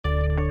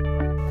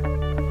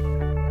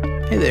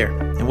Hey there,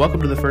 and welcome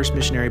to the First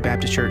Missionary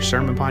Baptist Church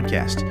Sermon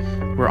Podcast.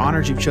 We're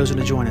honored you've chosen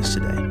to join us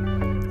today.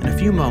 In a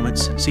few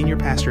moments, Senior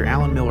Pastor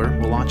Alan Miller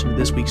will launch into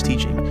this week's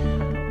teaching.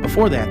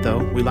 Before that,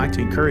 though, we'd like to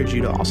encourage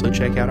you to also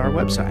check out our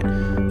website,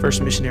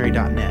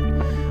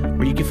 firstmissionary.net,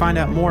 where you can find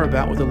out more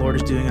about what the Lord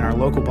is doing in our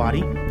local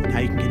body and how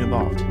you can get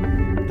involved.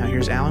 Now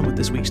here's Alan with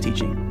this week's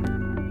teaching.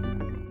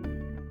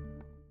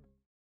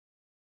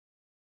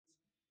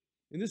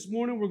 And this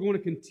morning we're going to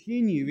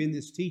continue in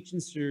this teaching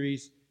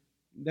series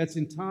that's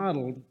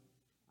entitled,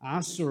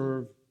 I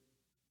Serve,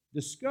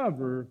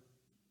 Discover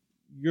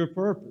Your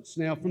Purpose.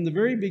 Now, from the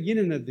very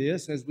beginning of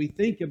this, as we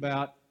think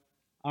about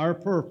our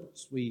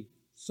purpose, we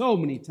so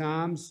many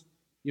times,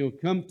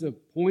 come to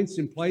points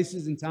and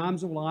places and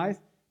times of life.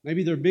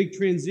 Maybe they're big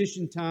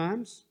transition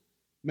times.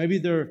 Maybe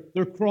they're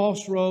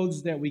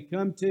crossroads that we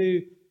come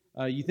to.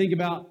 You think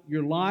about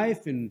your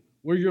life and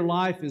where your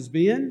life has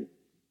been.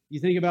 You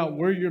think about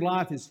where your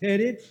life is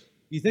headed.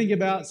 You think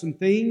about some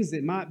things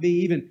that might be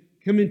even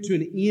coming to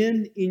an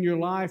end in your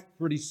life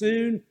pretty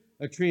soon,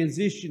 a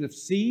transition of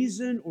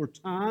season or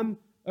time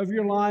of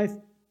your life.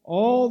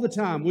 All the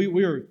time,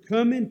 we are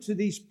coming to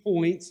these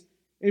points,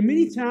 and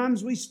many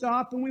times we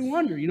stop and we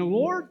wonder,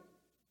 Lord,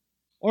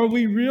 are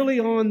we really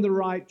on the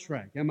right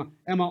track? Am I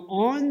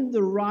on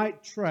the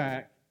right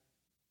track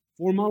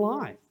for my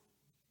life?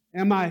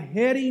 Am I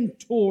heading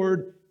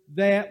toward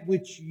that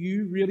which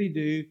you really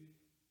do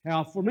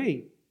have for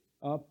me?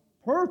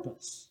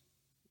 Purpose.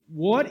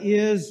 What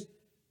is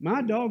my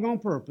doggone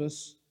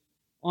purpose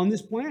on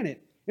this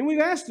planet? And we've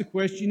asked the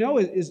question,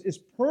 is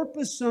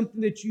purpose something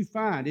that you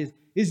find?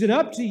 Is it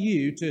up to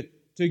you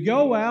to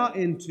go out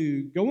and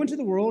to go into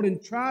the world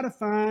and try to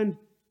find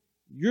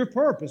your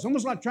purpose?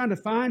 Almost like trying to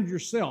find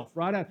yourself,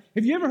 right?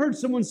 Have you ever heard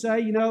someone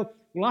say,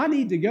 well, I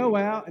need to go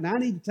out and I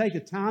need to take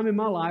a time in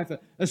my life,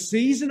 a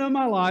season of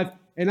my life,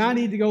 and I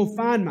need to go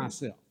find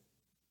myself.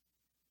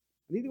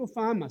 I need to go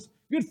find myself.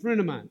 Good friend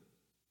of mine,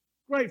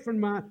 great friend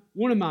of mine,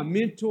 one of my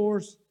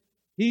mentors,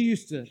 he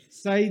used to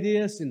say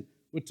this and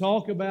would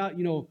talk about,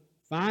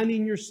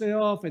 finding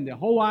yourself and the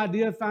whole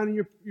idea of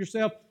finding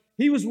yourself.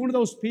 He was one of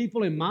those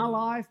people in my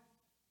life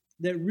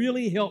that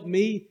really helped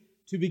me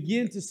to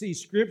begin to see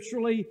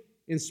scripturally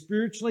and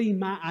spiritually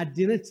my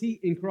identity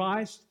in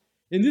Christ.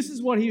 And this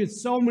is what he would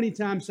so many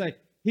times say.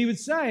 He would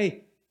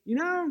say,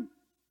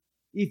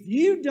 if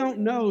you don't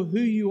know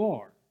who you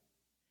are,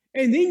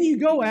 and then you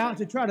go out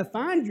to try to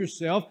find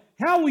yourself,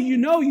 how will you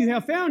know you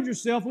have found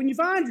yourself when you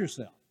find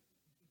yourself?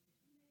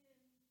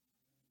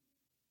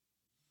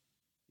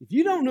 If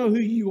you don't know who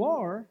you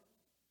are,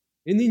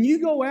 and then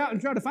you go out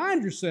and try to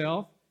find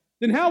yourself,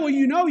 then how will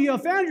you know you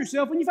have found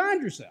yourself when you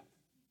find yourself?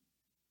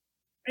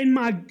 And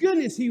my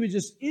goodness, he would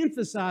just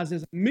emphasize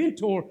as a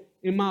mentor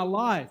in my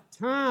life,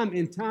 time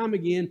and time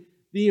again,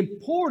 the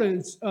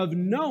importance of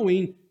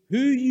knowing who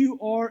you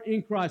are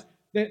in Christ.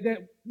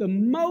 That the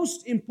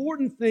most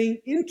important thing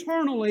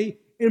internally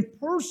and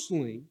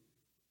personally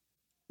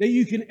that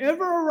you can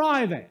ever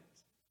arrive at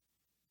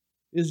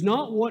is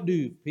not what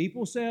do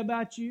people say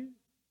about you,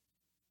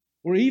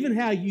 or even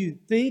how you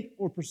think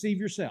or perceive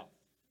yourself.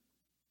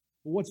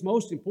 But what's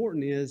most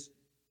important is,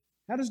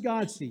 how does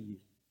God see you?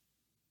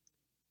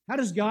 How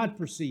does God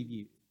perceive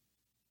you?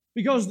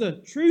 Because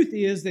the truth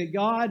is that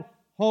God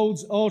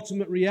holds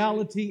ultimate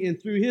reality,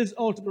 and through His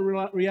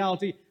ultimate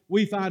reality,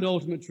 we find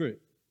ultimate truth.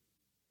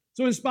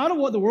 So in spite of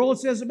what the world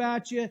says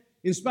about you,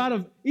 in spite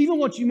of even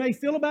what you may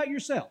feel about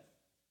yourself,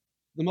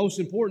 the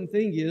most important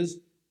thing is,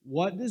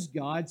 what does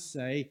God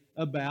say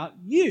about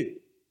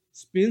you?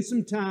 Spend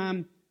some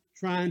time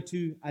trying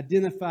to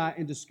identify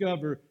and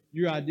discover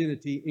your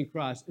identity in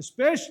Christ,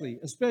 especially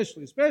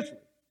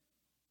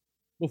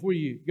before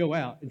you go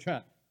out and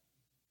try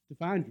to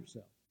find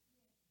yourself.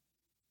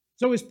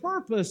 So is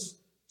purpose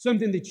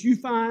something that you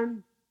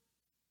find?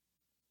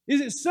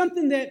 Is it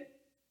something that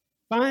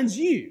finds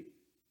you?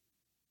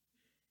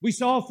 We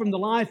saw from the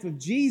life of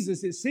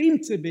Jesus, it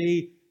seemed to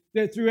be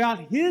that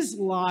throughout His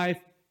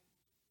life,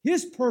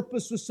 His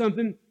purpose was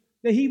something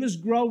that He was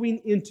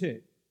growing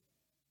into.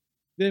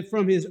 That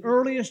from His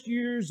earliest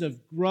years of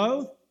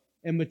growth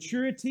and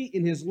maturity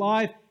in His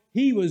life,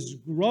 He was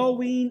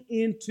growing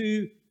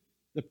into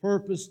the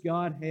purpose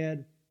God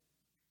had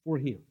for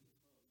Him.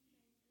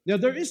 Now,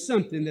 there is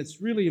something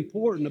that's really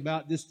important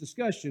about this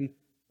discussion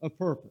of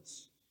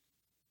purpose.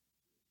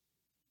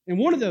 And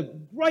one of the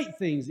great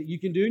things that you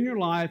can do in your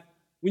life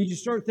when you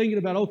start thinking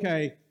about,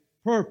 okay,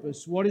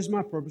 purpose, what is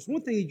my purpose?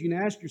 One thing that you can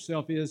ask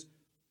yourself is,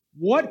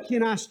 what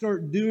can I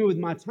start doing with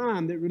my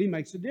time that really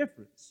makes a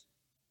difference?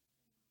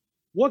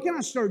 What can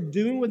I start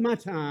doing with my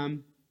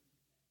time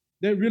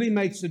that really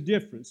makes a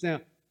difference?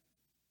 Now,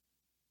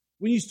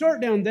 when you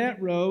start down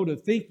that road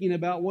of thinking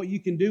about what you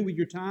can do with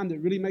your time that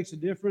really makes a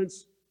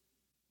difference,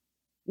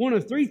 one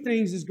of three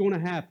things is going to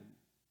happen.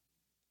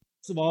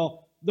 First of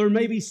all, there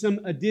may be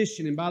some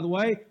addition. And by the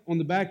way, on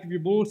the back of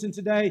your bulletin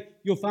today,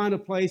 you'll find a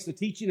place, a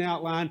teaching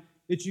outline,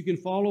 that you can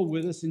follow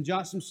with us and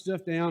jot some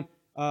stuff down.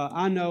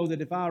 I know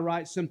that if I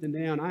write something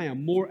down, I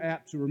am more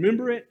apt to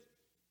remember it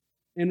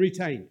and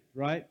retain it,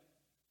 right?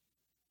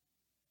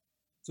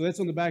 So that's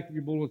on the back of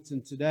your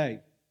bulletin today.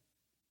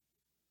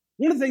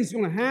 One of the things that's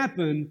going to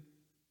happen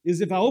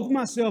is if I open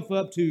myself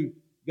up to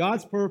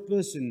God's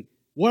purpose and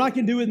what I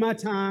can do with my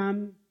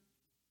time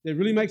that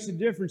really makes a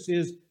difference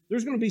is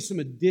there's going to be some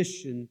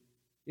addition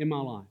in my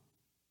life.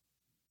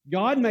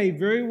 God may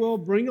very well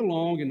bring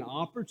along an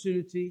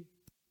opportunity.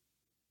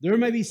 There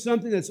may be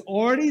something that's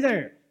already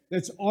there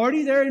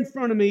in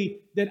front of me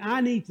that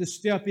I need to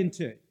step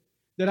into,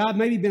 that I've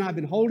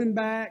been holding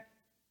back,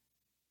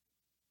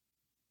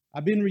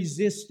 I've been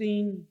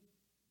resisting.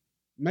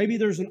 Maybe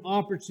there's an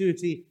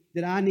opportunity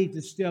that I need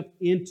to step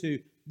into.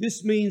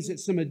 This means that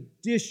some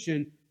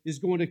addition is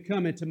going to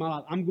come into my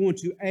life. I'm going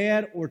to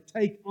add or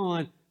take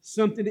on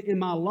something in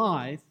my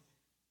life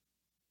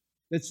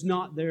that's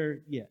not there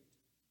yet.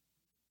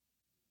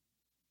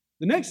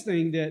 The next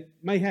thing that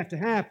may have to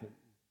happen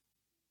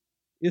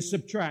is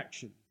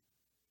subtraction.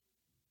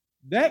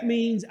 That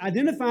means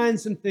identifying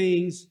some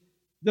things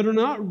that are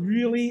not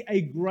really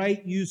a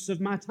great use of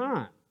my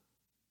time.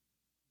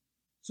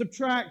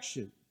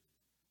 Subtraction.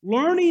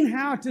 Learning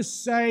how to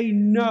say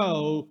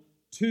no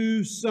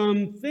to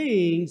some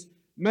things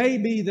may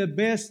be the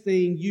best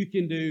thing you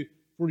can do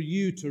for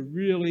you to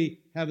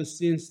really have a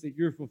sense that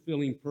you're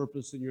fulfilling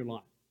purpose in your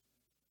life.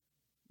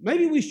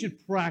 Maybe we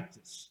should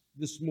practice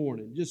this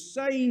morning just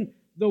saying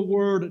the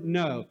word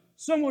no.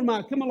 Someone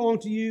might come along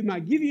to you,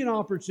 might give you an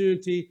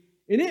opportunity,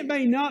 and it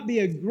may not be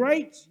a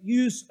great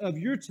use of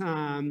your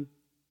time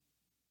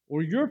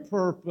or your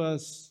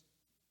purpose,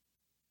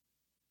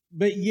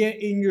 but yet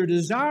in your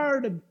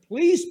desire to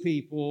please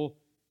people,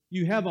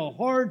 you have a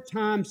hard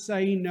time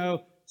saying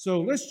no.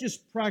 So let's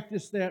just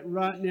practice that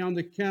right now on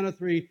the count of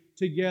three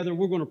together.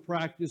 We're going to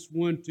practice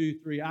 1, 2,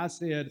 3. I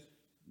said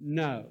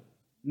no,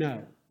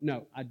 no,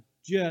 no. I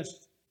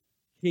just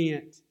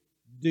can't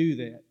do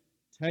that.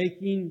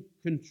 Taking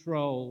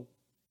control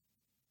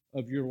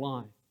of your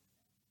life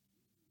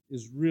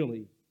is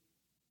really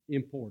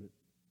important.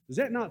 Does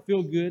that not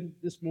feel good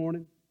this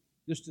morning?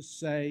 Just to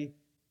say,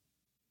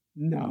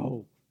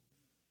 no.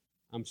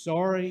 I'm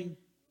sorry.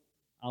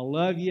 I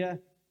love you.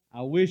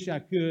 I wish I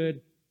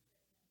could,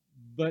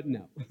 but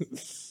no.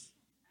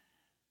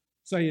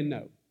 Saying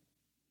no.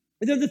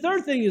 And then the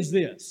third thing is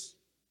this.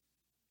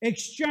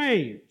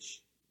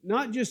 Exchange.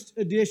 Not just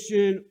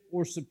addition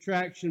or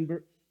subtraction,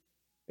 but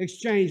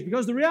exchange.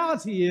 Because the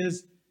reality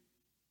is,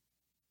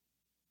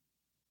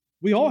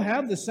 we all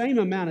have the same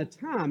amount of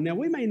time. Now,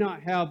 we may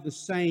not have the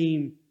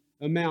same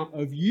amount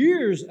of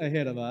years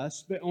ahead of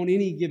us, but on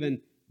any given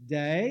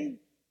day,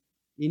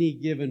 any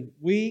given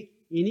week,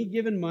 any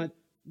given month,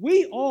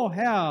 we all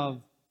have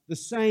the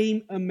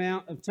same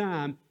amount of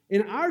time.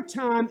 And our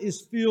time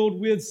is filled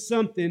with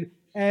something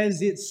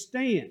as it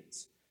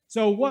stands.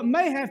 So what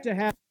may have to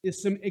happen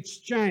is some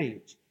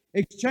exchange.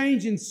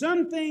 Exchanging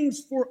some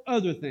things for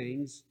other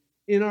things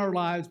in our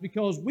lives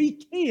because we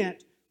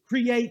can't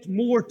create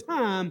more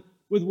time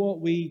with what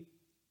we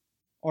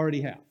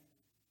already have.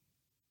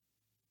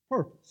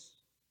 Purpose.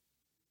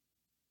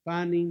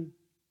 Finding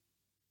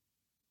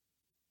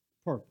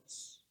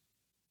purpose.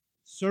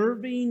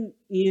 Serving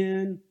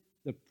in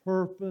the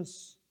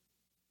purpose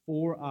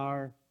for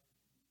our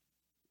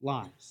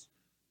lives.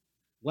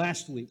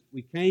 Last week,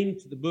 we came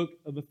to the book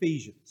of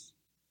Ephesians.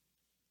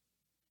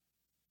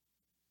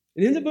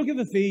 And in the book of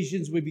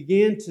Ephesians, we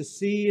began to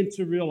see and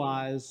to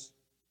realize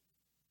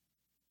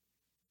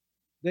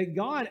that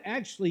God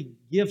actually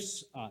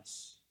gifts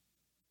us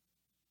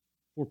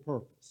for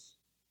purpose.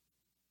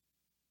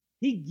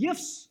 He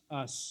gifts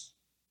us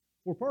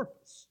for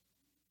purpose.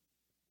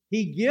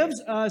 He gives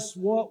us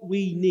what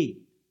we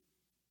need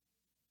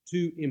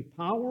to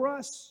empower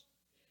us,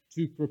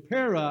 to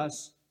prepare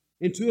us,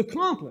 and to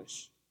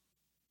accomplish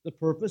the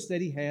purpose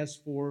that He has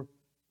for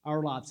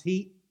our lives.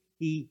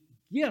 He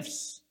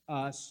gifts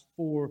us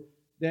for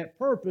that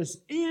purpose.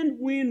 And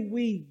when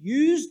we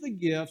use the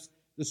gifts,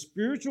 the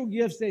spiritual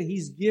gifts that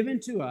He's given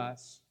to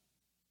us,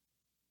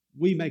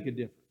 we make a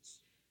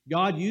difference.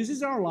 God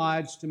uses our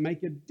lives to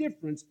make a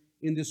difference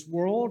in this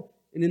world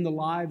and in the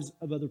lives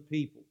of other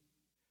people.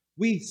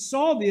 We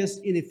saw this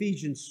in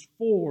Ephesians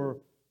 4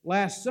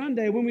 last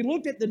Sunday when we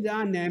looked at the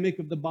dynamic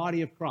of the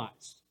body of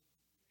Christ.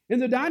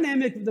 And the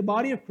dynamic of the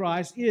body of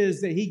Christ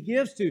is that He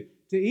gives to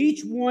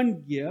each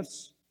one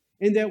gifts,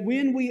 and that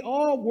when we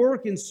all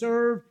work and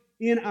serve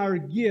in our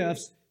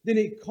gifts, then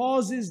it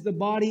causes the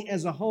body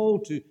as a whole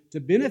to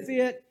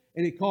benefit,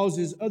 and it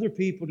causes other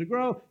people to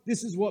grow.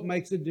 This is what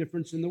makes a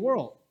difference in the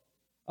world.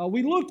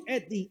 We looked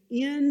at the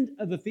end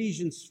of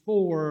Ephesians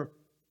 4,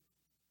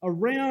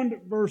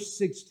 around verse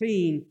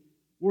 16,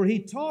 where he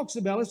talks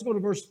about, let's go to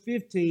verse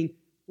 15,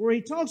 where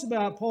he talks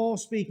about Paul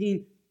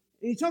speaking,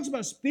 and he talks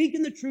about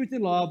speaking the truth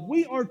in love.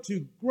 We are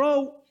to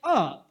grow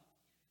up.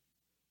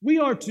 We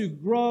are to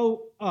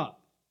grow up.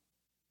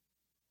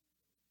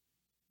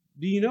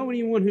 Do you know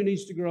anyone who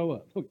needs to grow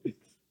up?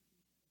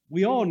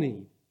 We all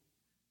need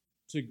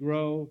to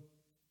grow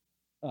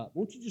up.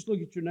 Won't you just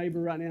look at your neighbor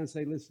right now and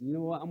say, listen, you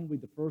know what? I'm going to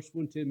be the first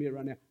one to admit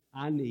right now,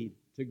 I need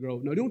to grow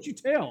up. No, don't you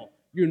tell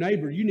your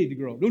neighbor you need to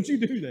grow up. Don't you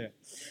do that.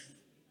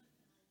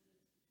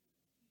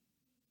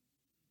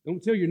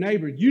 Don't tell your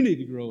neighbor you need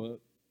to grow up.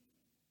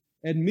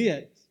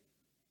 Admit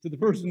to the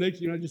person next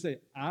to you, and just say,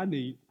 I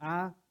do.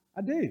 I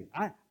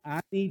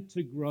need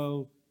to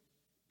grow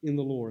in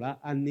the Lord.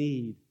 I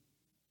need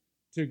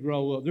to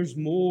grow up. There's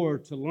more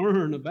to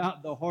learn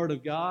about the heart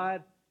of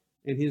God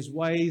and His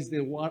ways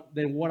than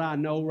what I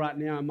know right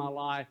now in my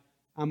life.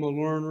 I'm a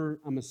learner.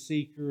 I'm a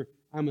seeker.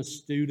 I'm a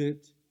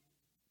student.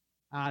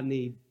 I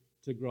need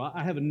to grow.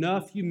 I have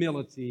enough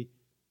humility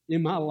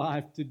in my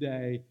life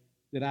today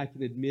that I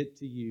can admit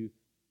to you,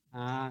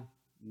 I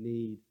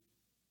need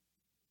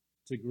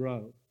to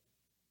grow.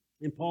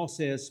 And Paul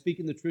says,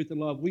 speaking the truth in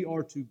love, we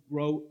are to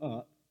grow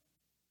up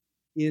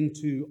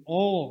into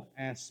all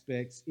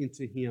aspects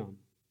into Him,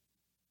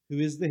 who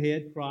is the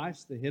head,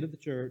 Christ, the head of the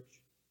church,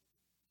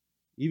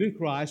 even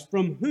Christ,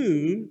 from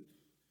whom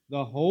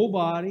the whole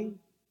body,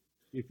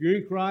 if you're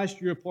in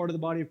Christ, you're a part of the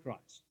body of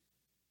Christ.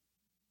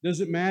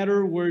 Doesn't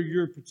matter where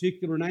your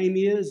particular name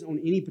is on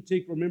any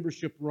particular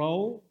membership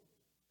roll.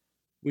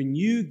 When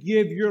you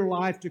give your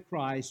life to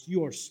Christ,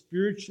 you are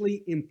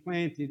spiritually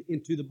implanted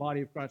into the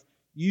body of Christ.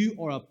 You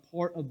are a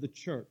part of the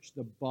church,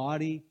 the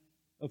body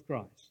of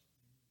Christ.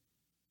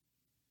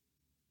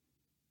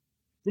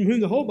 From whom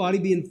the whole body,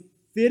 being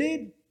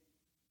fitted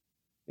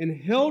and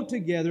held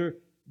together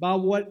by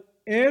what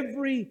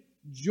every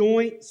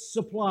joint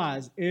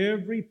supplies,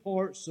 every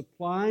part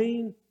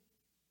supplying,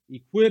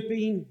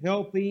 equipping,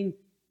 helping,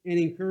 and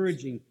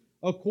encouraging,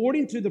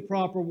 according to the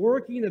proper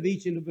working of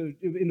each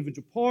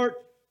individual part,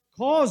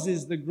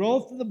 causes the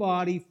growth of the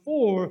body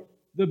for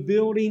the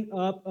building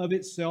up of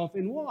itself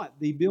in what?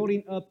 The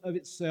building up of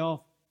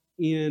itself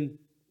in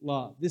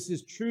love. This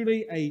is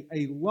truly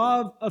a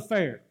love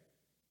affair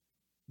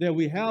that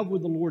we have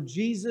with the Lord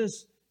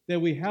Jesus, that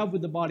we have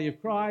with the body of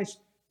Christ,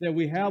 that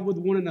we have with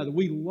one another.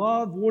 We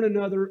love one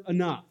another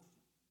enough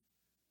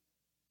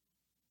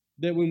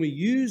that when we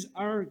use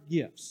our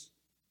gifts,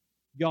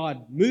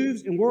 God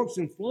moves and works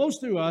and flows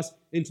through us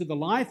into the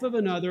life of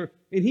another,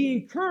 and He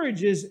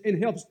encourages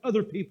and helps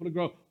other people to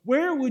grow.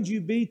 Where would you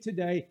be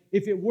today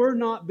if it were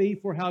not be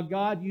for how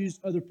God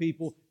used other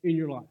people in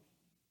your life?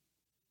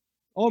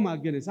 Oh my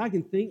goodness, I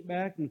can think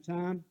back in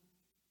time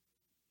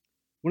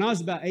when I was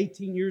about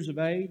 18 years of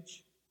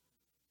age,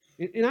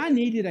 and I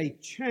needed a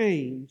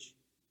change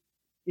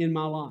in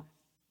my life.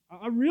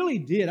 I really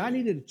did. I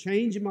needed a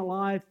change in my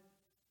life.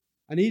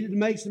 I needed to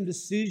make some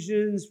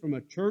decisions from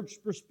a church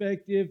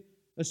perspective,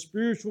 a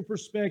spiritual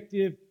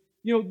perspective.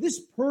 You know, this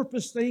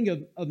purpose thing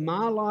of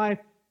my life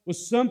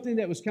was something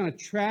that was kind of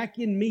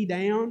tracking me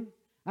down.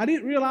 I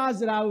didn't realize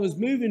that I was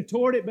moving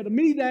toward it, but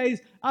many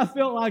days I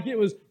felt like it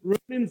was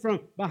running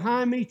from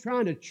behind me,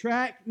 trying to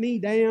track me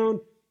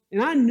down.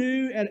 And I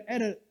knew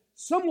at a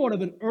somewhat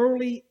of an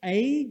early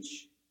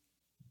age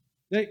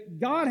that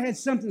God had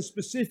something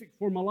specific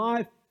for my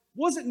life.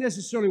 Wasn't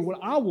necessarily what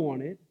I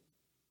wanted,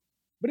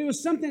 but it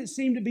was something that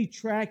seemed to be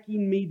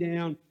tracking me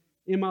down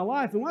in my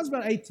life. And when I was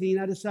about 18,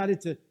 I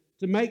decided to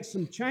make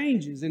some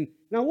changes. And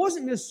I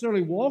wasn't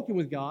necessarily walking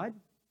with God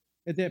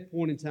at that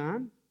point in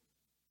time.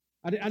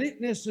 I didn't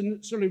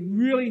necessarily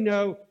really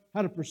know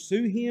how to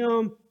pursue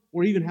Him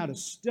or even how to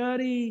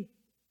study.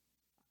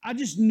 I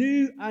just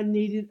knew I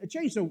needed a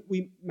change. So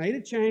we made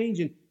a change,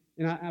 and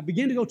I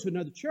began to go to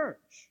another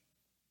church.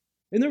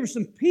 And there were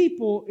some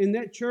people in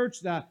that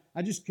church that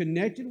I just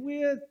connected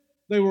with.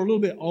 They were a little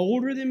bit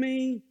older than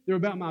me. They were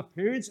about my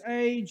parents'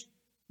 age.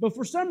 But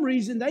for some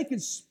reason, they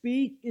could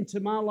speak into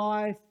my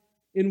life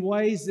in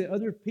ways that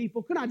other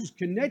people couldn't. I just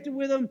connected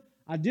with them,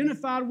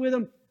 identified with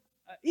them.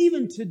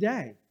 Even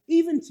today,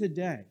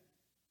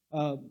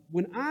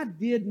 when I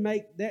did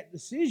make that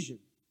decision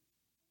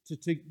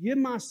to give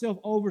myself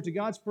over to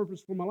God's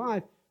purpose for my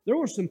life, there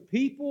were some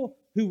people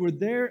who were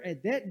there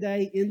at that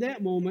day, in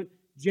that moment,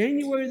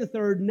 January the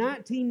 3rd,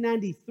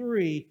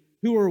 1993,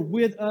 who are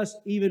with us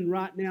even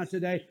right now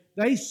today.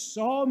 They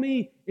saw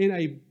me in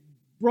a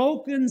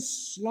broken,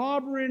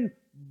 slobbering,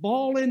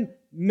 bawling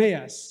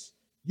mess,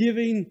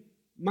 giving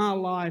my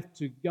life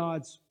to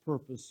God's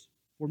purpose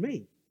for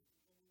me.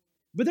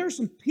 But there are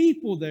some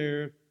people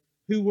there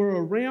who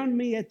were around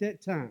me at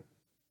that time.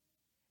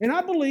 And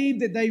I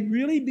believe that they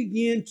really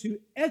began to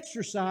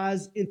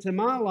exercise into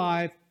my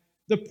life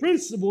the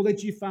principle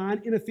that you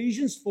find in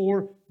Ephesians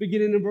 4,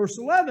 beginning in verse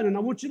 11. And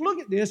I want you to look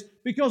at this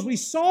because we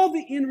saw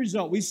the end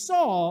result. We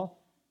saw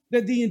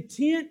that the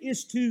intent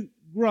is to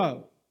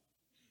grow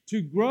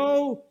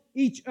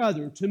each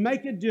other, to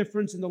make a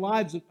difference in the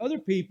lives of other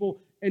people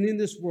and in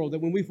this world.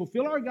 That when we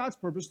fulfill our God's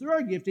purpose through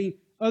our gifting,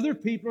 other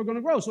people are going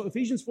to grow. So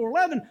Ephesians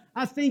 4:11,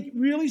 I think,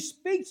 really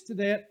speaks to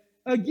that.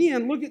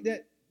 Again, look at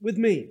that with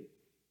me.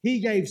 He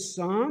gave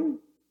some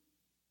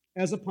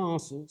as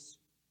apostles,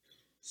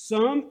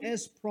 some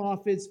as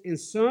prophets, and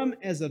some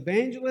as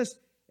evangelists,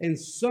 and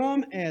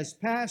some as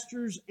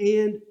pastors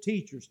and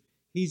teachers.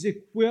 He's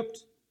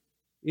equipped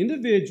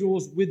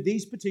individuals with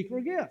these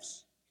particular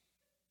gifts.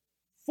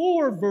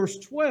 For verse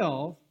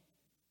 12,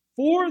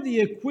 for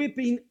the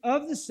equipping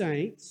of the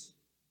saints,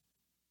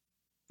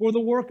 for the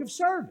work of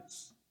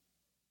service,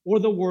 or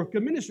the work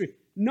of ministry.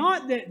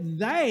 Not that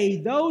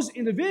those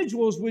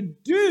individuals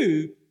would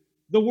do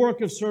the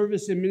work of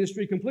service and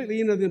ministry completely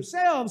in and of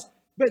themselves,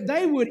 but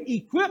they would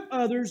equip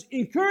others,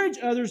 encourage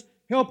others,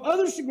 help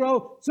others to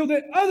grow so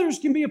that others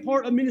can be a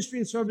part of ministry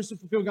and service to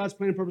fulfill God's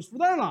plan and purpose for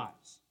their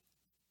lives.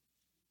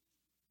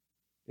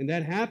 And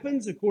that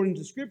happens, according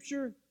to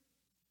Scripture,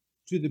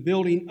 to the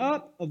building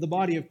up of the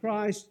body of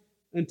Christ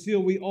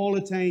until we all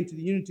attain to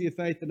the unity of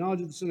faith, the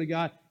knowledge of the Son of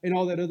God, and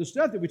all that other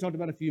stuff that we talked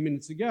about a few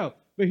minutes ago.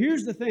 But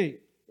here's the thing.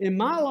 In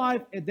my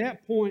life, at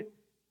that point,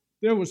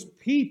 there was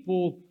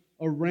people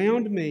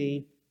around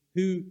me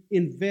who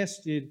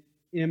invested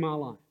in my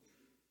life.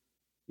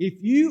 If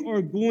you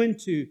are going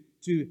to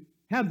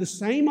have the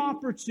same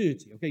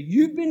opportunity, okay,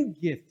 you've been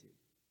gifted.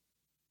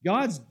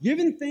 God's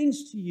given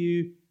things to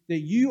you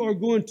that you are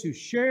going to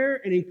share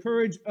and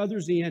encourage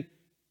others in.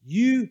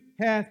 You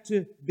have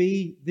to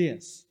be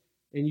this.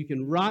 And you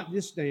can write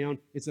this down.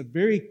 It's a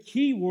very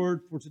key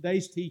word for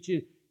today's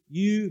teaching.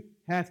 You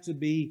have to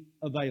be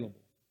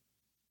available.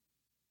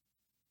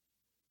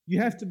 You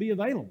have to be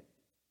available.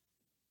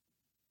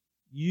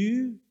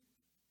 You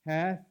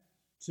have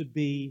to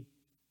be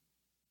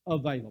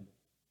available.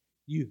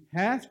 You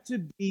have to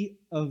be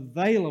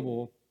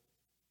available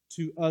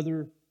to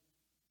other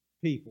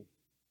people.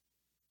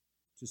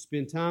 To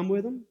spend time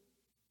with them.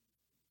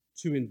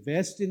 To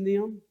invest in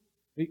them.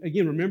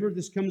 Again, remember,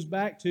 this comes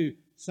back to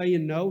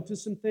saying no to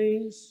some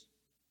things,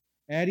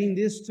 adding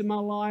this to my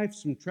life,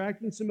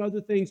 subtracting some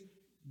other things.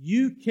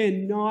 You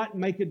cannot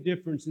make a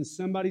difference in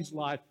somebody's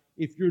life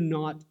if you're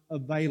not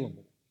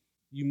available.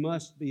 You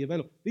must be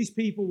available. These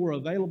people were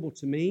available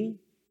to me.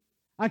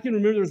 I can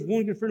remember there was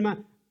one good friend of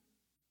mine.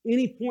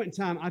 Any point in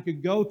time, I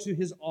could go to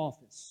his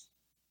office.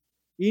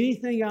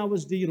 Anything I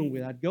was dealing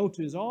with, I'd go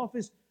to his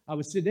office. I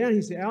would sit down.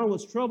 He'd say, Alan,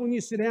 what's troubling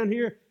you? Sit down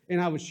here. And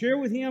I would share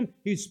with him.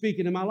 He'd speak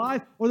into my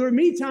life. Or there were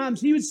many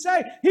times he would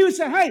say,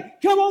 hey,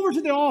 come over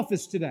to the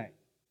office today.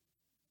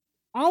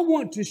 I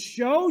want to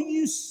show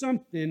you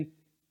something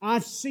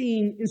I've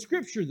seen in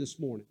Scripture this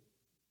morning.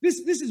 This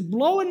is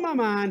blowing my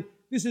mind.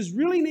 This is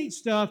really neat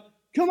stuff.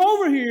 Come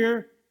over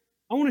here.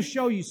 I want to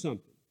show you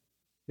something.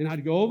 And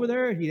I'd go over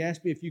there. He'd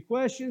ask me a few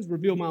questions,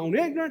 reveal my own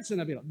ignorance. And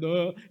I'd be like,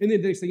 duh. And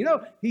then the next thing you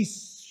know,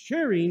 he's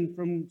sharing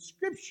from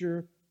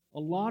Scripture a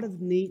lot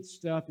of neat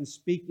stuff and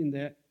speaking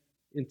that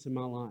into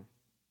my life.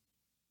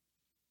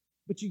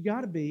 But you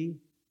got to be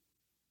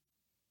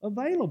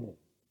available.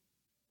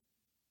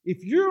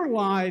 If your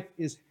life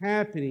is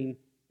happening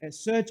at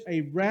such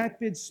a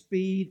rapid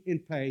speed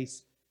and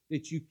pace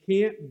that you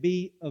can't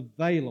be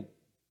available,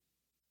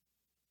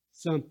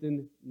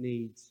 something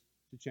needs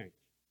to change.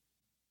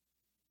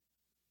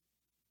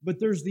 But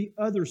there's the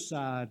other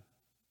side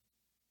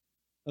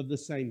of the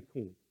same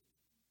coin,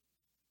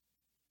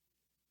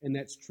 and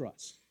that's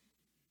trust.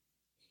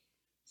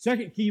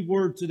 Second key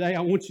word today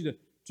I want you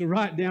to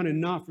write down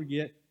and not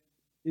forget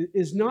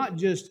is not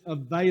just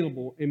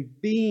available and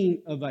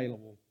being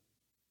available,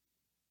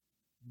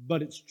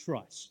 but it's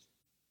trust.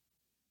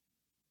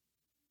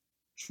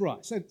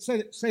 Trust.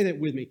 Say that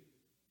with me.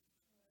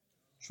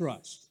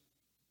 Trust.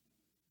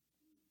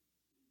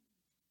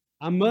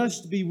 I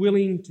must be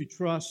willing to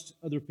trust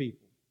other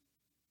people.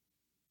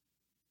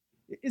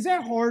 Is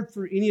that hard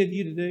for any of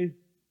you to do?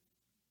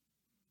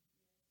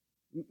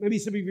 Maybe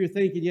some of you are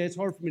thinking, yeah, it's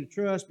hard for me to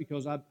trust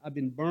because I've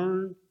been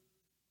burned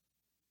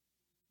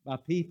by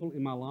people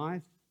in my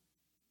life.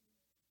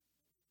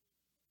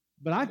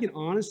 But I can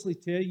honestly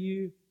tell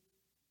you,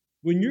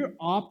 when you're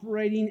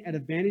operating at a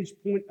vantage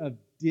point of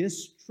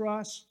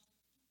distrust,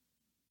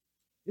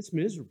 it's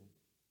miserable.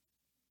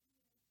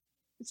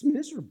 It's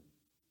miserable.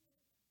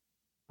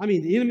 I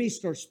mean, the enemy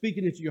starts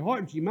speaking into your heart,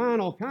 into your mind,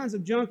 all kinds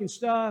of junk and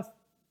stuff.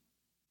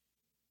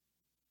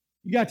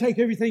 You got to take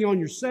everything on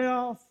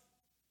yourself.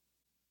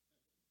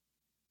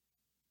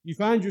 You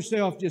find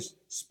yourself just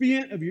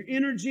spent of your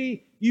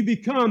energy. You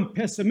become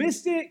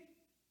pessimistic.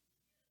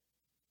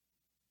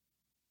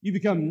 You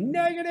become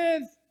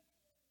negative,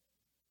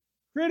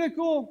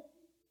 critical,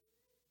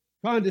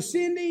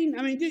 condescending.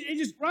 I mean, it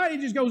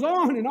just goes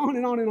on and on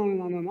and on and on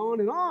and on and on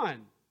and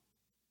on.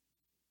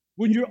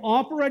 When you're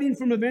operating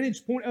from a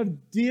vantage point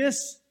of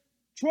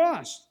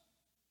distrust.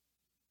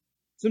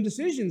 Some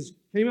decisions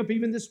came up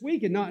even this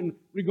week, and not in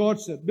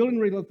regards to building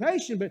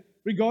relocation, but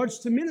regards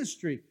to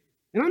ministry.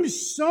 And I'm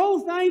just so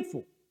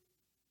thankful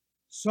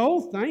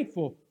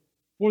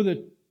for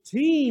the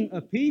team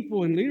of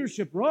people in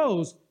leadership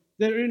roles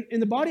that are in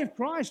the body of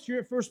Christ here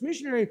at First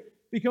Missionary,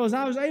 because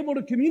I was able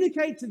to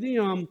communicate to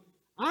them,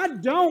 I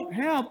don't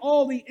have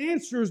all the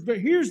answers, but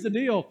here's the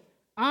deal.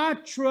 I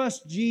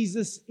trust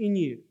Jesus in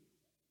you.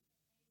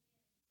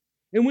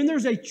 And when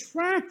there's a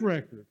track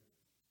record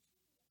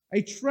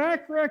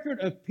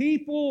of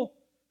people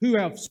who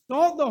have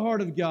sought the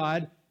heart of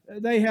God,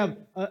 they've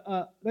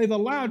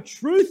allowed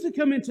truth to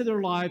come into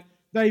their life,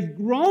 they've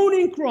grown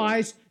in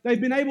Christ, they've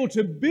been able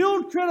to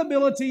build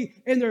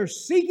credibility, and they're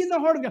seeking the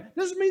heart of God.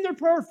 Doesn't mean they're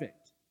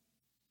perfect.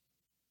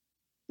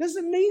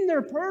 Doesn't mean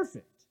they're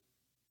perfect.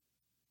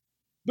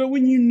 But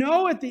when you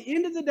know at the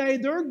end of the day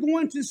they're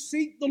going to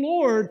seek the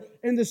Lord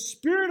and the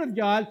Spirit of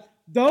God,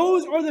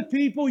 those are the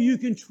people you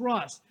can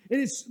trust.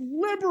 And it's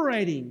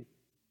liberating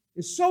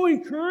It's so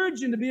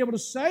encouraging to be able to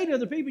say to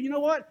other people, you know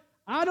what?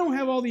 I don't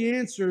have all the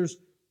answers,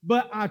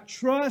 but I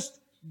trust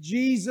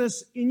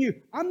Jesus in you.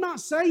 I'm not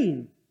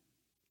saying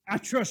I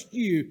trust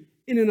you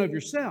in and of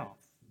yourself.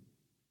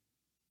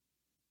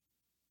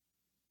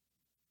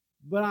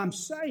 But I'm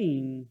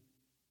saying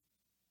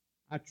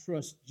I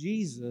trust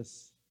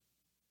Jesus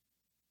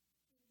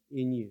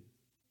in you.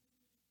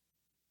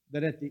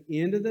 That at the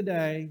end of the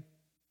day,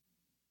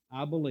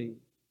 I believe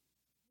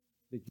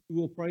that you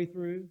will pray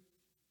through,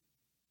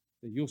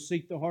 that you'll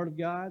seek the heart of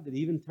God, that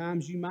even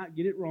times you might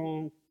get it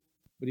wrong,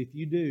 but if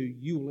you do,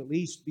 you will at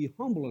least be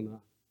humble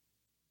enough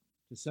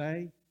to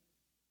say,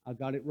 I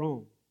got it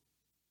wrong.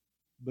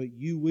 But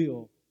you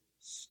will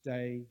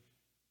stay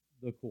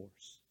the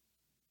course.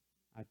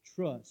 I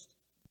trust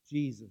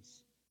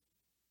Jesus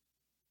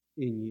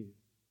in you.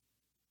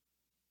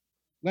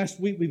 Last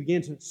week we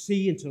began to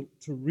see and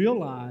to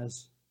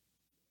realize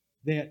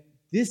that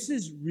this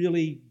is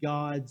really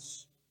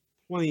God's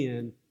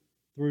plan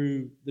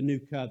through the new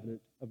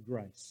covenant of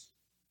grace.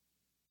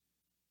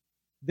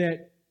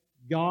 That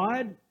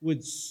God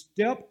would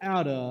step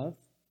out of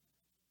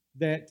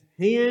that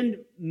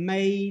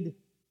handmade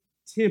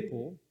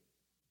temple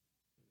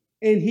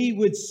and He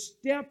would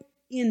step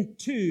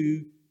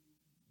into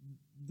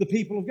the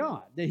people of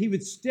God. That He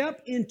would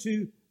step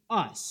into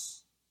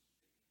us.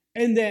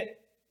 And that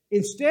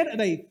instead of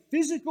a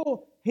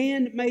physical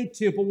handmade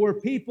temple where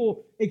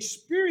people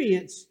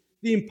experience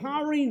the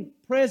empowering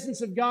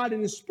presence of God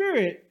and His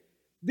Spirit,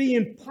 the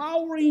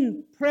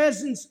empowering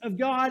presence of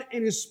God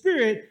and His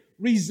Spirit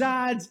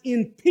resides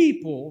in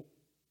people,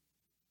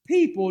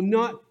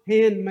 not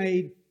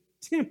handmade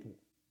temple.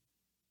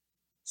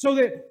 So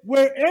that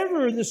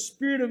wherever the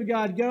Spirit of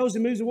God goes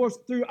and moves and works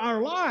through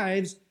our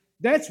lives,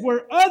 that's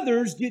where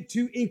others get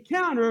to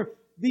encounter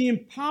the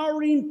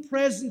empowering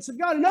presence of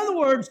God. In other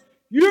words,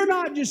 you're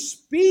not just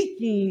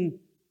speaking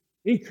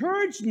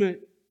encouragement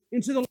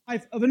into the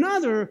life of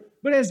another,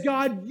 but as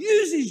God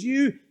uses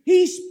you,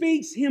 He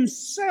speaks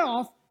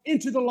Himself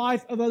into the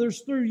life of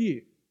others through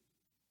you.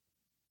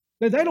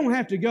 That they don't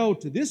have to go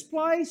to this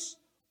place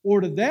or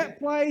to that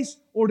place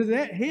or to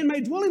that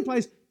handmade dwelling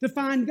place to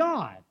find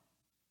God.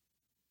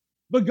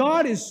 But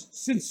God is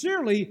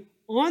sincerely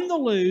on the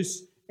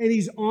loose, and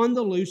He's on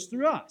the loose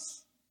through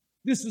us.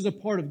 This is a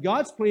part of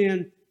God's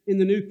plan in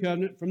the new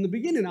covenant from the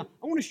beginning. Now,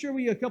 I want to share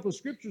with you a couple of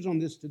scriptures on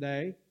this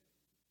today,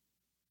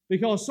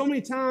 because so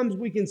many times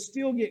we can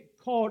still get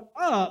caught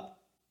up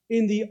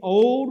in the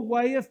old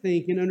way of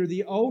thinking under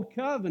the old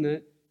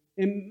covenant,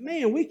 and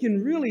man, we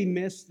can really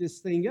mess this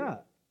thing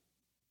up.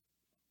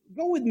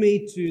 Go with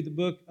me to the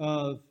book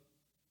of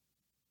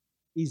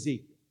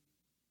Ezekiel.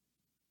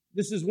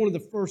 This is one of the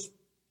first,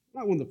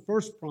 not one of the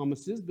first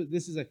promises, but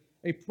this is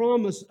a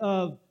promise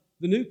of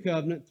the new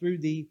covenant through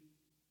the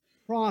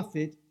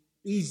prophet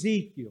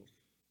Ezekiel.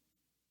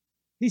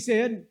 He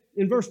said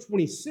in verse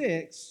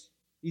 26,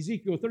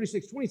 Ezekiel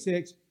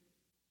 36:26,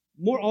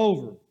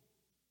 moreover,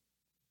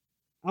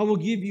 I will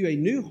give you a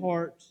new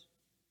heart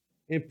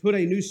and put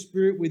a new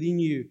spirit within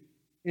you,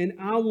 and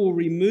I will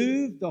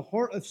remove the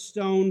heart of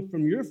stone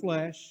from your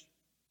flesh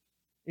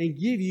and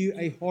give you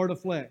a heart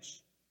of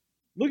flesh.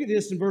 Look at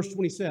this in verse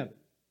 27.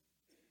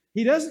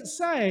 He doesn't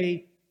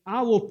say,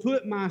 I will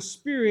put my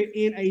spirit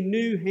in a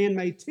new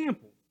handmade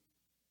temple.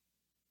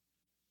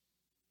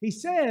 He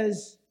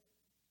says,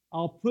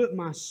 I'll put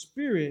my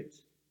spirit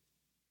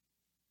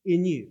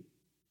in you.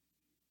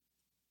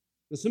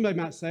 Now, somebody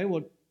might say,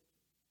 well,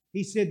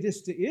 He said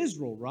this to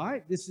Israel,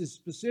 right? This is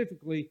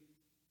specifically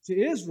to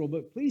Israel,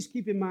 but please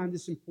keep in mind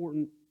this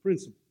important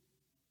principle.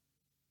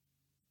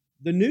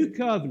 The new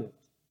covenant,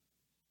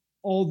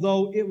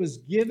 although it was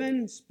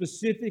given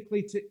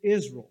specifically to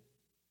Israel,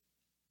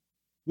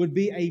 would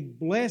be a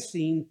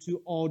blessing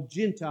to all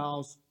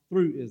Gentiles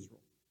through Israel.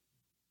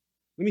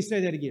 Let me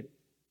say that again.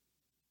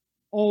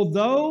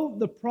 Although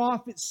the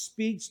prophet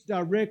speaks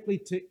directly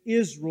to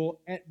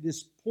Israel at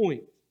this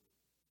point,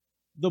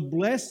 the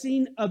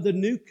blessing of the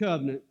new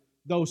covenant,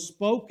 though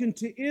spoken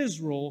to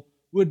Israel,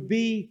 would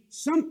be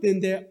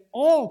something that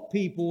all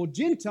people,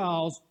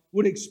 Gentiles,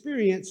 would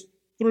experience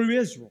through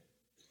Israel.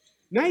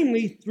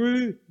 Namely,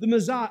 through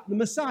the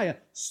Messiah,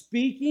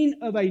 speaking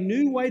of a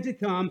new way to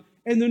come.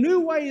 And the new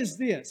way is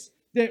this,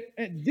 that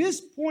at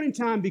this point in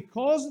time,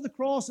 because of the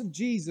cross of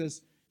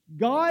Jesus,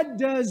 God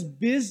does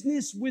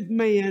business with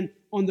man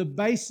on the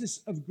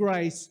basis of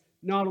grace,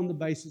 not on the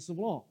basis of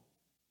law.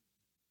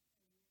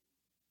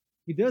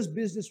 He does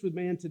business with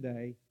man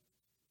today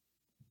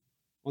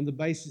on the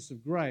basis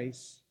of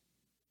grace,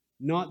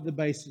 not the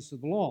basis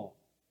of law.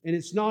 And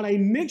it's not a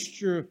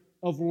mixture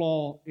of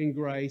law and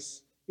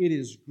grace. It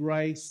is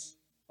grace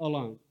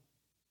alone.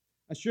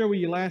 I shared with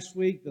you last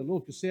week the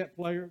little cassette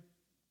player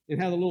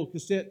and how the little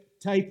cassette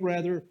tape,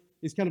 rather,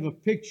 is kind of a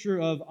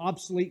picture of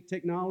obsolete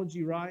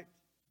technology, right?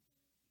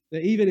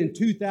 That even in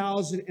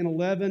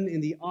 2011, in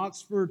the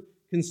Oxford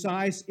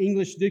Concise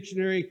English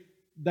Dictionary,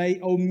 they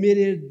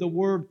omitted the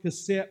word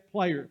cassette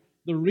player.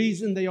 The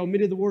reason they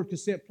omitted the word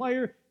cassette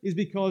player is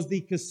because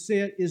the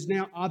cassette is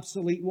now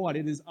obsolete what?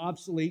 It is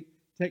obsolete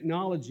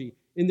technology.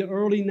 In the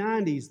early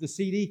 90s, the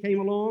CD came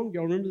along.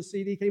 Y'all remember the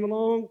CD came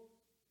along?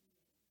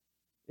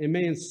 And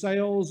man,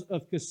 sales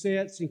of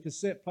cassettes and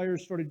cassette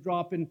players started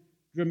dropping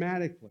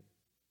dramatically.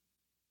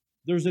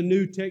 There's a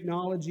new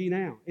technology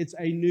now. It's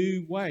a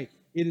new way.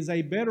 It is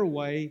a better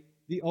way.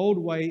 The old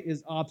way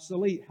is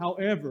obsolete.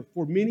 However,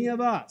 for many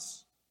of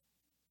us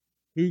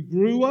who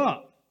grew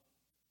up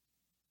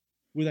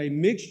with a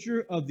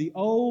mixture of the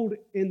old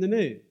and the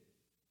new,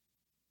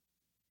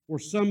 for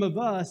some of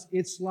us,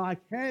 it's like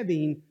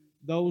having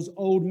those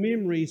old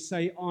memories,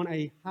 say, on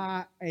a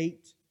high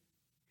 8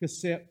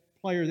 cassette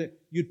player that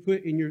you'd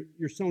put in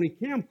your Sony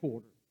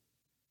camcorder.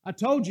 I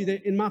told you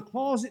that in my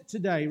closet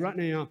today, right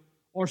now,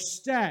 are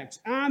stacks,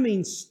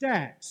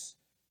 stacks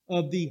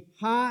of the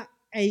high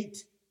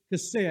 8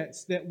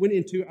 cassettes that went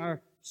into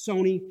our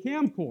Sony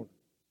camcorder.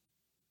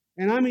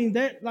 And I mean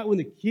that, like when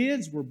the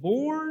kids were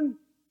born,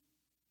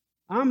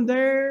 I'm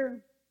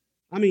there.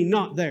 I mean,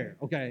 not there,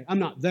 okay? I'm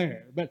not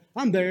there, but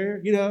I'm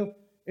there,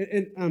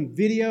 and I'm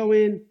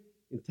videoing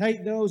and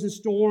take those and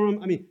store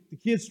them. I mean, the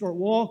kids start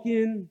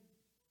walking.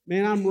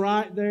 Man, I'm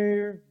right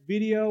there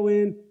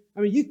videoing.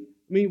 I mean,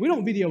 we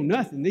don't video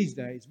nothing these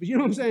days, but you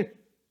know what I'm saying?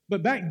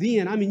 But back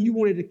then, you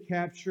wanted to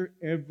capture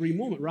every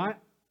moment, right?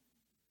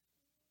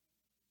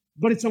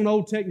 But it's on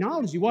old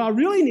technology. What I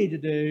really need to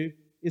do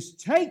is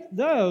take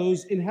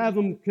those and have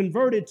them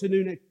converted to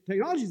new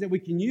technologies that we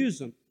can use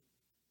them.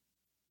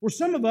 For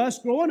some of us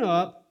growing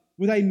up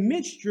with a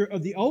mixture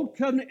of the old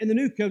covenant and the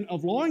new covenant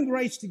of law and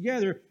grace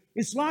together,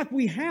 it's like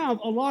we have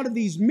a lot of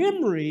these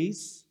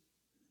memories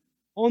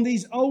on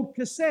these old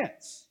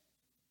cassettes.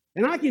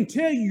 And I can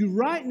tell you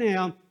right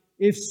now,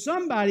 if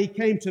somebody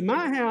came to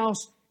my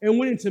house and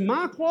went into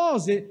my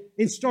closet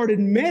and started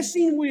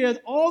messing with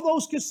all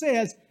those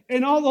cassettes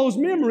and all those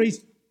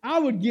memories, I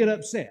would get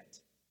upset.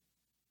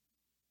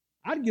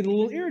 I'd get a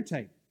little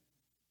irritated.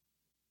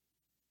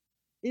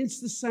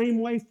 It's the same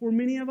way for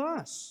many of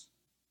us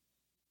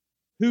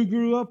who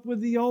grew up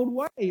with the old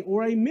way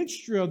or a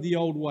mixture of the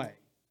old way.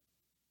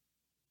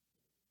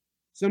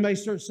 Somebody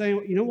starts saying,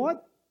 well, you know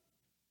what?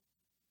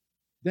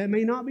 That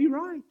may not be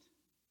right.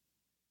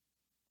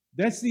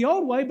 That's the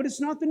old way, but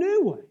it's not the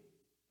new way.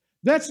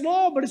 That's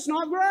law, but it's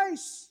not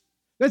grace.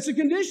 That's a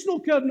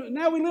conditional covenant.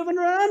 Now we live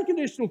under an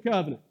unconditional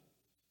covenant.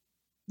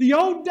 The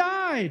old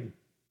died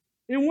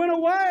and went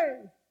away.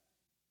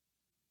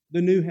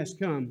 The new has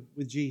come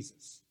with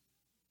Jesus.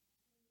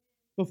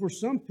 But for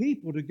some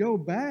people to go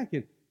back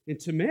and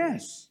to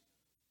mess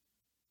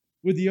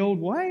with the old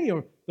way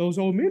or those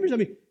old memories,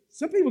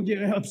 some people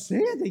get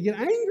upset, they get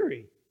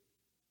angry.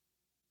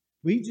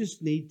 We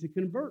just need to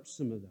convert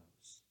some of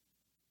those.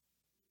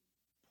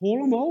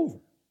 Pull them over.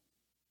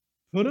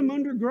 Put them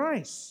under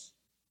grace.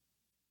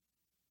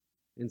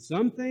 And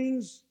some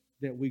things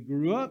that we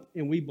grew up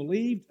and we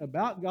believed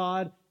about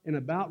God and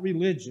about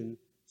religion,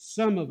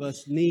 some of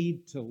us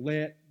need to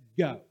let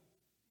go.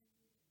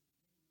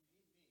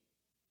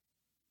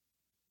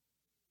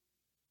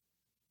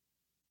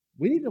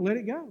 We need to let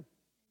it go.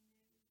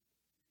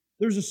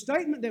 There's a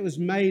statement that was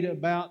made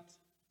about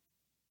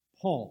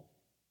Paul.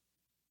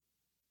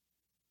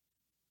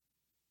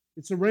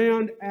 It's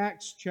around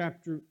Acts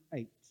chapter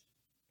 8,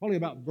 probably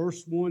about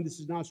verse 1. This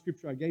is not a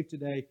scripture I gave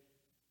today,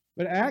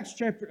 but Acts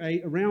chapter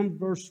 8, around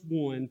verse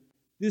 1,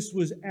 this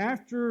was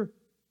after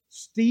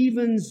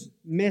Stephen's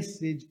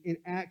message in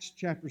Acts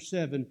chapter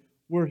 7,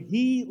 where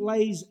he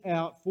lays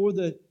out for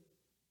the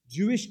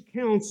Jewish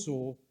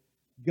council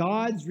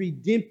God's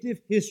redemptive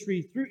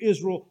history through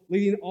Israel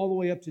leading all the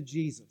way up to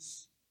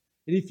Jesus.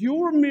 And if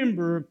you'll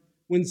remember,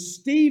 when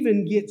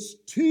Stephen gets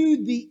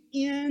to the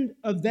end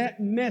of that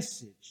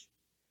message,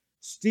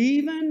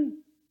 Stephen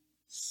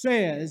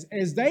says,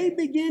 as they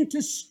begin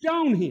to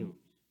stone him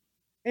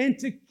and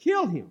to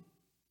kill him,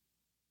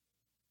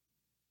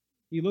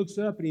 he looks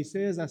up and he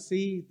says, I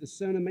see the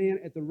Son of Man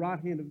at the right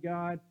hand of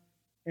God,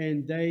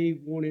 and they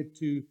wanted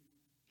to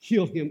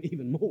kill him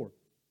even more.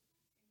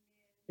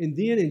 And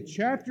then in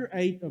chapter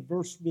 8 of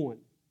verse 1,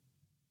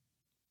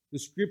 the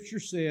scripture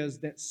says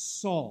that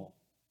Saul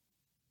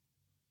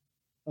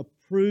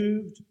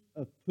approved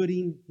of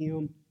putting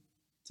him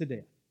to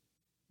death.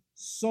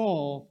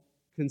 Saul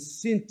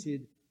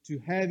consented to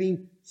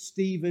having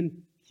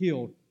Stephen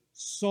killed.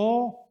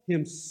 Saul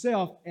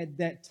himself at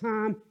that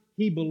time,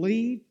 he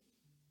believed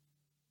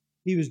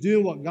he was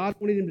doing what God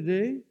wanted him to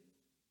do.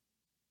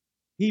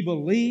 He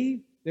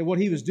believed that what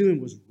he was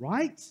doing was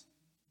right.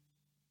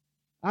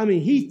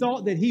 He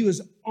thought that he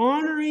was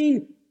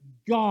honoring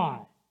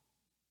God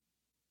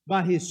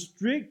by his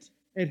strict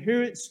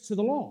adherence to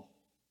the law.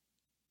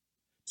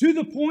 To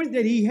the point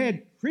that he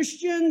had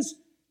Christians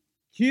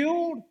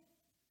killed,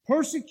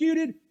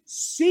 persecuted,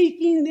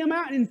 seeking them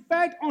out. In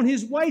fact, on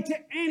his way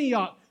to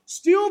Antioch,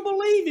 still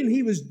believing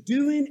he was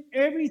doing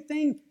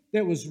everything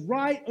that was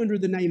right under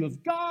the name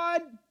of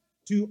God,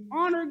 to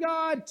honor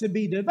God, to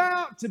be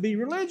devout, to be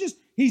religious.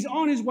 He's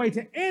on his way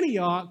to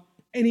Antioch,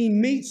 and he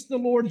meets the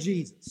Lord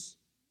Jesus.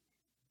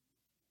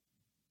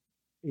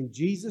 And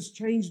Jesus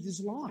changed his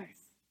life.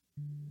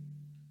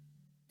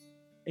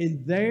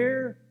 And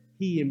there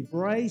he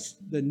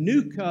embraced the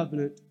new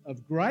covenant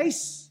of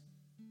grace.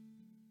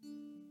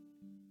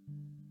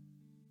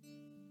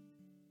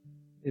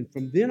 And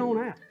from then on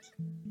out,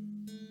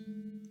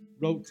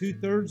 wrote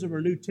 2/3 of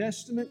our New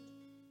Testament,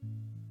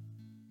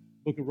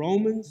 book of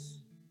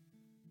Romans,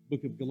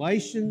 book of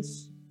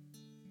Galatians.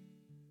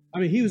 I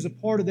mean, he was a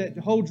part of that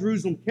whole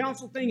Jerusalem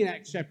Council thing in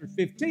Acts chapter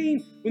 15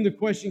 when the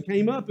question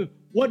came up of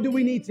what do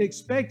we need to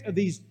expect of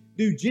these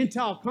new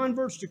Gentile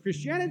converts to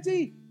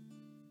Christianity?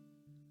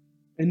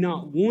 And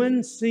not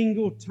one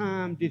single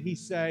time did he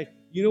say,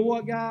 you know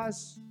what,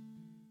 guys?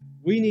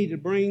 We need to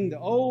bring the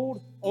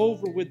old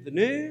over with the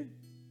new,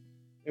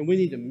 and we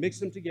need to mix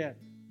them together.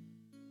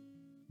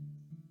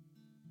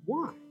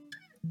 Why?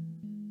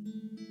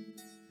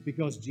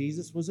 Because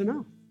Jesus was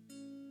enough.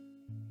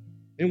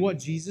 And what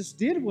Jesus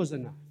did was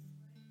enough.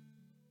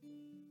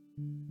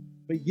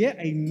 But yet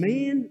a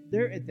man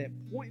there at that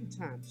point in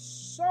time,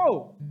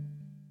 so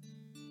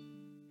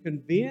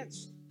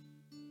convinced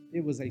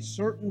it was a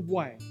certain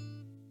way,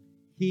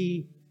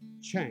 he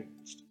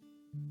changed.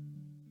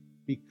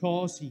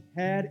 Because he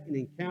had an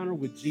encounter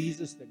with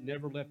Jesus that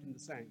never left him the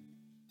same.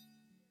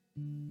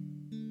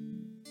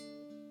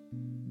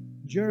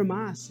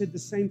 Jeremiah said the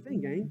same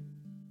thing, gang.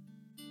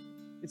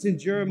 It's in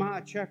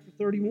Jeremiah chapter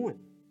 31.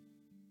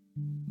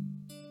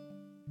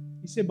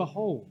 He said,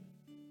 behold,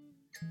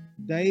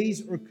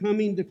 days are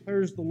coming,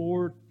 declares the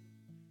Lord,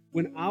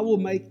 when I will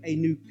make a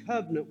new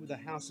covenant with the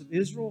house of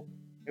Israel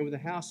and with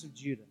the house of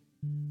Judah.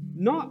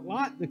 Not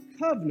like the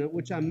covenant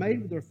which I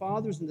made with their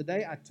fathers in the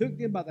day I took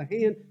them by the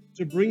hand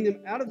to bring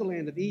them out of the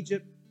land of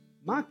Egypt,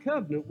 my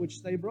covenant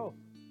which they broke,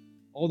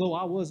 although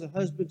I was a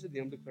husband to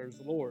them, declares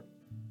the Lord.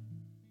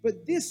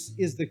 But this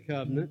is the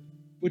covenant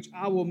which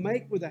I will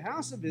make with the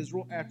house of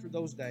Israel after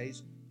those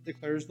days,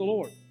 declares the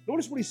Lord.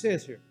 Notice what he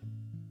says here.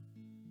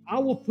 I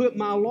will put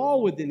my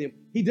law within them.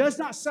 He does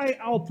not say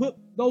I will put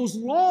those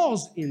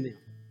laws in them.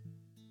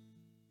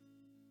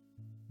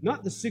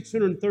 Not the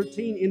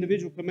 613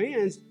 individual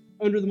commands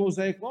under the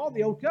Mosaic law,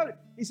 the Old Covenant.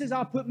 He says,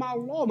 I'll put my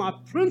law, my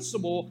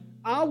principle,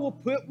 I will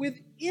put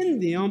within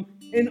them,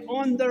 and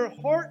on their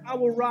heart I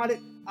will write it.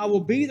 I will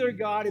be their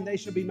God, and they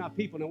shall be my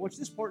people. Now watch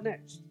this part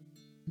next.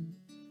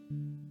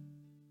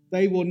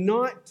 They will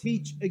not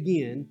teach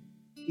again,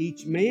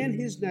 each man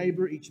his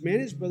neighbor, each man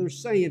his brother,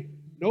 saying,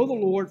 know the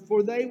Lord,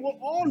 for they will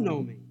all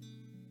know me.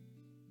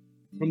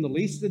 From the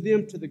least of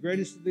them to the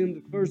greatest of them,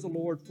 declares the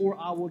Lord, for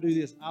I will do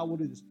this, I will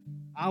do this.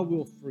 I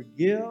will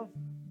forgive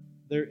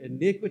their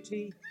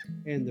iniquity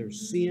and their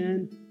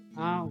sin.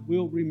 I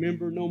will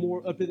remember no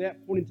more. Up to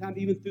that point in time,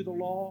 even through the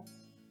law,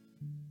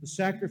 the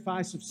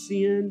sacrifice of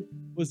sin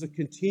was a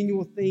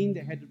continual thing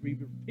that had to be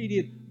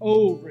repeated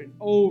over and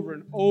over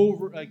and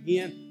over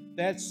again.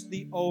 That's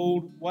the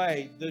old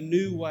way. The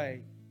new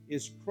way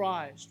is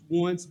Christ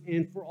once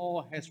and for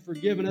all has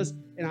forgiven us.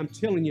 And I'm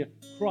telling you,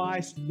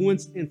 Christ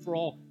once and for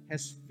all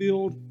has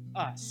filled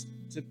us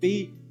to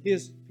be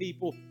his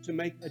people, to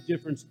make a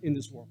difference in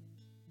this world.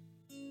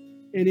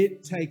 And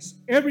it takes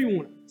every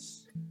one of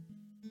us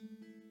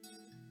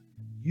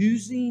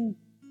using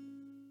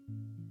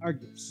our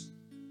gifts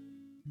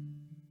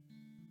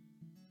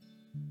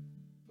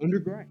under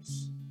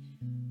grace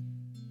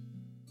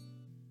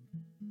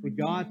for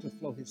God to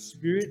flow his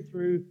Spirit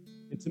through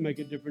and to make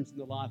a difference in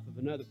the life of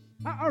another.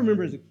 I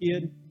remember as a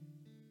kid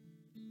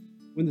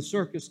when the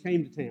circus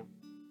came to town.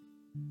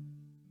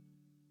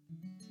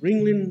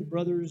 Ringling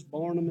Brothers,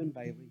 Barnum and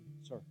Bailey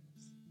Circus.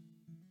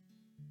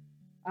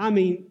 I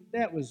mean,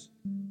 that was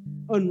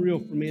unreal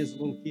for me as a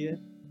little kid.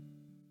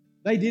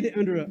 They did it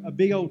under a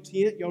big old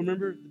tent. Y'all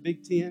remember the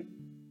big tent?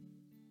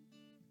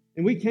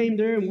 And we came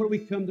there, and what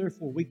did we come there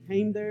for? We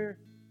came there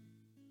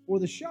for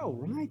the show,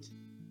 right?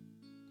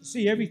 To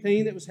see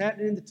everything that was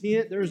happening in the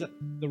tent. There was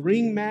the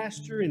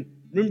ringmaster, and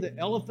remember the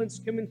elephants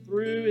coming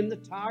through, and the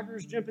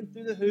tigers jumping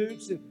through the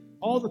hoops, and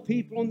all the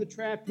people on the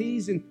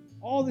trapeze, and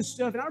all this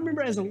stuff. And I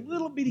remember as a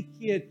little bitty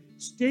kid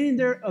standing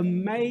there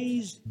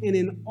amazed and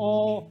in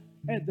awe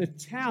at the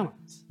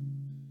talent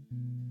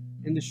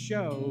and the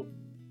show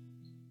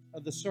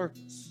of the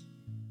circus.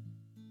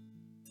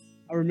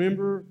 I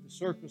remember the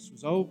circus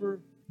was over,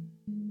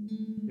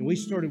 and we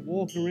started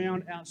walking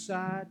around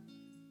outside,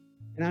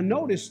 and I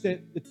noticed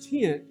that the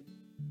tent,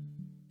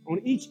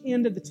 on each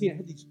end of the tent,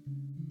 had these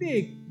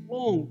big,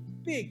 long,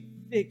 big,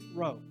 thick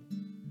rope.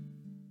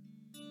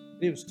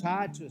 And it was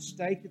tied to a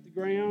stake at the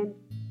ground,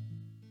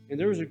 and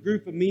there was a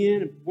group of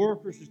men and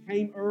workers who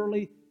came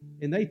early,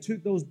 and they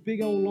took those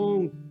big old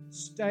long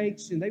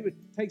stakes, and they would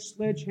take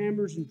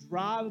sledgehammers and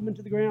drive them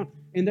into the ground,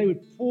 and they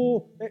would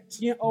pull that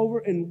tent over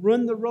and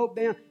run the rope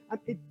down.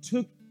 It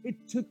took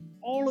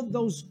all of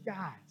those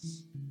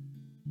guys,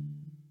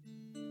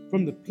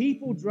 from the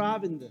people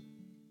driving the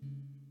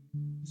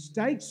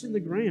stakes in the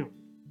ground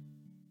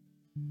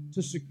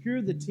to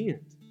secure the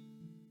tent,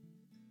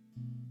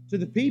 to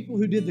the people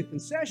who did the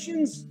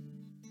concessions,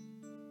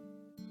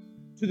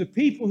 to the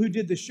people who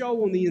did the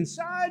show on the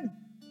inside.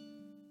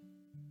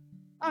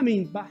 I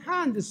mean,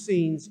 behind the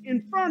scenes,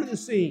 in front of the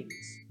scenes.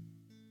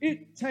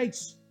 It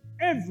takes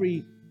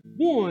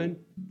everyone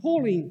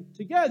pulling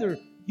together,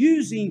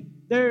 using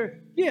They're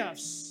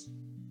gifts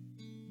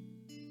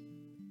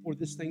for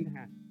this thing to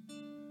happen.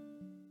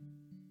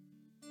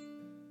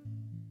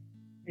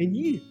 And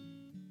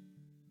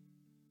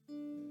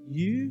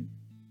you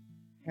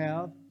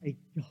have a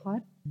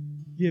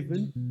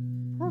God-given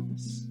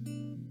purpose.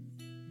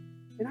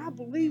 And I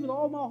believe with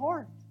all my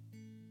heart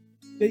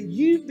that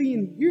you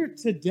being here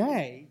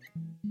today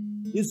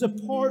is a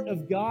part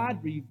of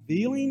God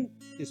revealing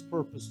His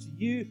purpose to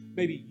you,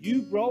 maybe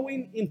you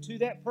growing into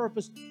that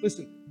purpose.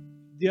 Listen,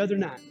 the other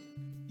night,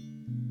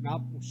 and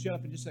I'll shut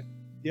up in just a second.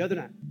 The other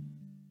night,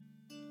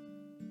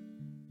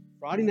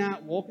 Friday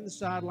night, walking the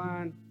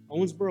sideline,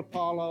 Owensboro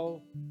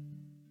Apollo,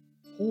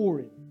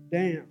 pouring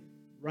down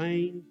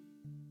rain.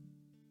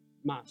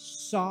 My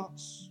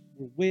socks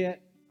were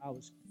wet. I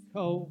was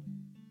cold.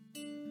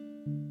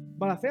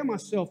 But I found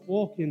myself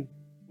walking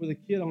with a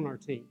kid on our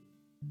team.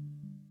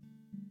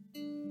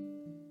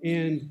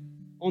 And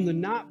on the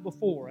night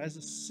before, as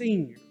a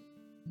senior,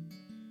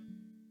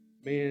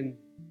 man,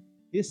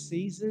 his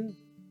season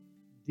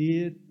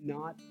did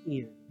not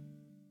end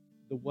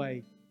the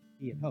way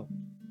he had hoped.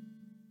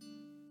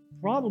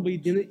 Probably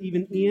didn't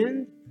even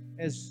end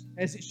as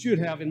it should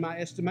have, in my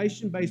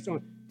estimation, based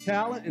on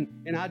talent.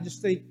 And I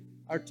just think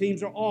our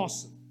teams are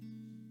awesome.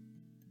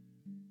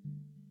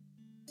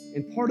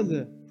 And part of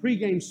the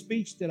pregame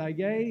speech that I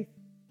gave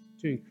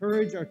to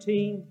encourage our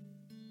team,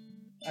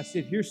 I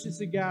said, here sits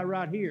a guy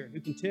right here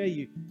who can tell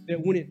you that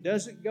when it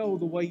doesn't go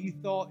the way you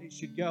thought it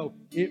should go,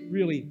 it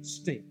really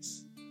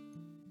stinks.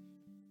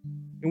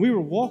 And we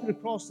were walking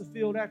across the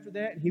field after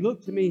that, and he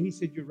looked to me and he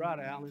said, you're right,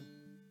 Alan.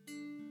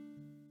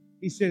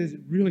 He said, it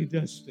really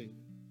does stink.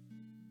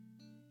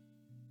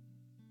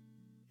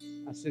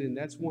 I said, and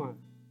that's why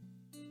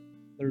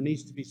there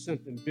needs to be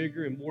something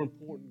bigger and more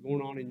important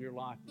going on in your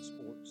life in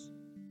sports.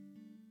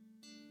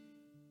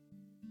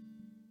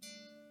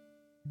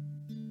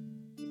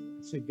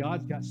 I said,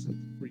 God's got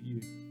something for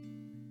you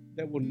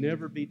that will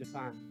never be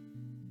defined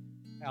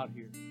out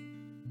here.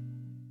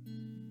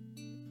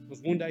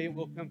 Because one day it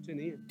will come to an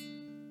end.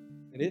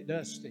 And it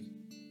does stink.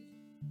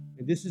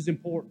 And this is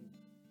important.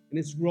 And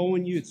it's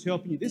growing you. It's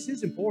helping you. This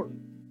is important.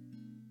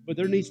 But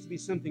there needs to be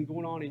something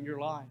going on in your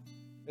life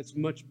that's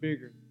much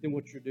bigger than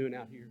what you're doing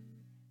out here.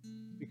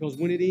 Because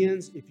when it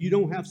ends, if you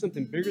don't have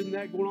something bigger than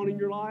that going on in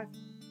your life,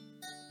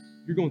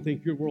 you're going to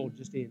think your world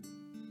just ended.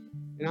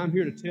 And I'm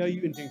here to tell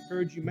you and to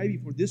encourage you, maybe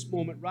for this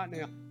moment right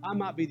now, I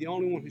might be the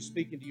only one who's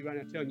speaking to you right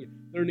now, telling you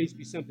there needs to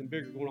be something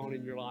bigger going on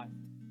in your life.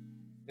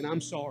 And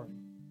I'm sorry.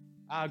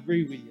 I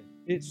agree with you.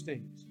 It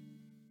stinks.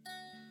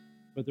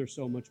 But there's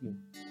so much more.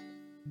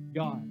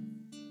 God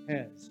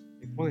has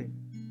a plan.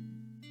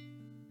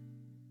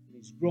 And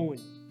He's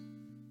growing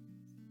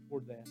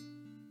toward that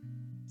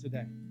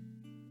today.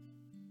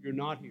 You're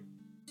not here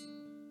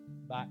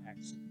by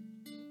accident.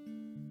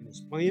 And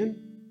His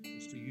plan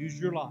is to use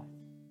your life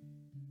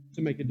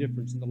to make a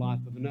difference in the life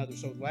of another.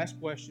 So the last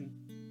question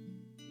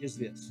is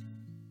this.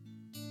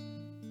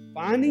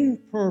 Finding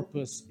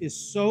purpose is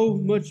so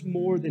much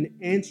more than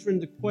answering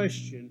the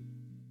question,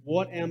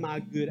 what am I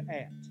good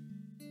at?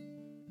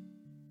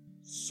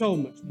 So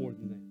much more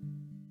than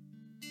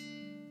that.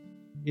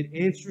 It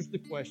answers the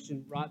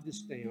question, write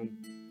this down,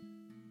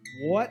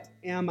 what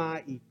am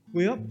I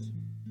equipped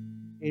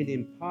and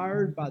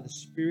empowered by the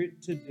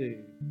Spirit to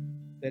do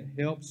that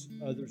helps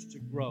others to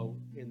grow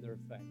in their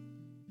faith?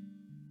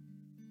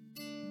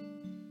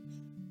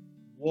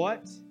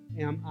 What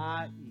am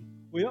I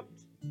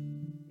equipped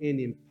and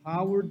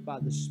empowered by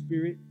the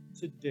Spirit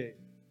to do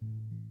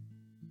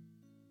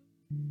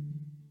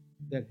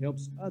that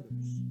helps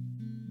others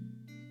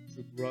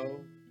to grow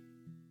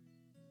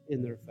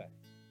in their faith?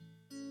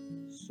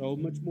 So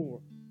much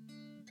more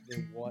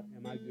than what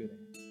am I good at?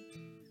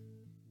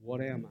 What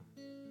am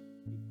I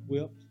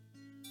equipped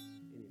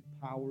and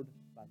empowered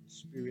by the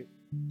Spirit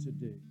to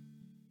do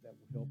that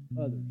will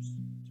help others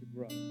to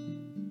grow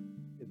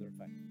in their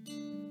faith?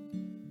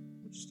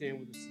 Would you stand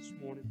with us this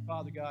morning?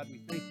 Father God, we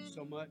thank you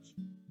so much.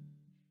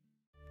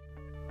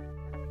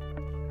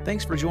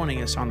 Thanks for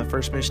joining us on the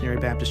First Missionary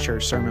Baptist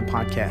Church Sermon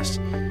Podcast.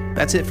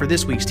 That's it for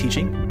this week's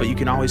teaching, but you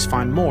can always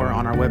find more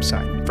on our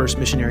website,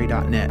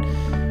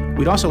 firstmissionary.net.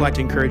 We'd also like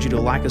to encourage you to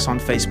like us on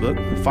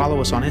Facebook, follow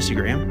us on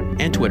Instagram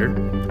and Twitter,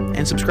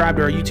 and subscribe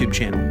to our YouTube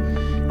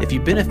channel. If you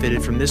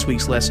benefited from this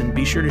week's lesson,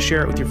 be sure to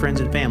share it with your friends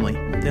and family,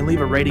 then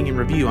leave a rating and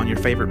review on your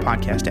favorite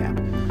podcast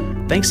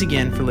app. Thanks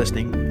again for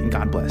listening, and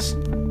God bless.